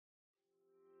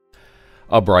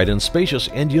A bright and spacious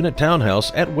end-unit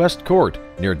townhouse at West Court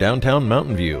near downtown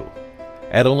Mountain View.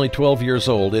 At only 12 years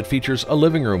old, it features a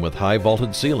living room with high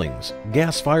vaulted ceilings,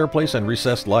 gas fireplace, and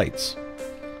recessed lights.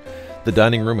 The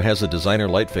dining room has a designer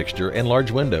light fixture and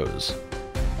large windows.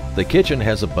 The kitchen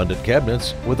has abundant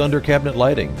cabinets with under-cabinet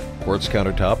lighting, quartz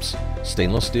countertops,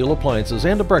 stainless steel appliances,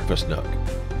 and a breakfast nook.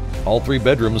 All 3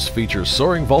 bedrooms feature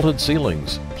soaring vaulted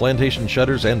ceilings, plantation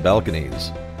shutters, and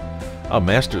balconies. A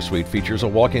master suite features a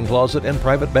walk-in closet and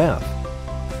private bath.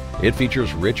 It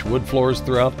features rich wood floors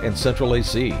throughout and central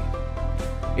AC.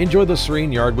 Enjoy the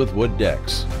serene yard with wood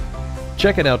decks.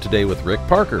 Check it out today with Rick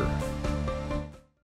Parker.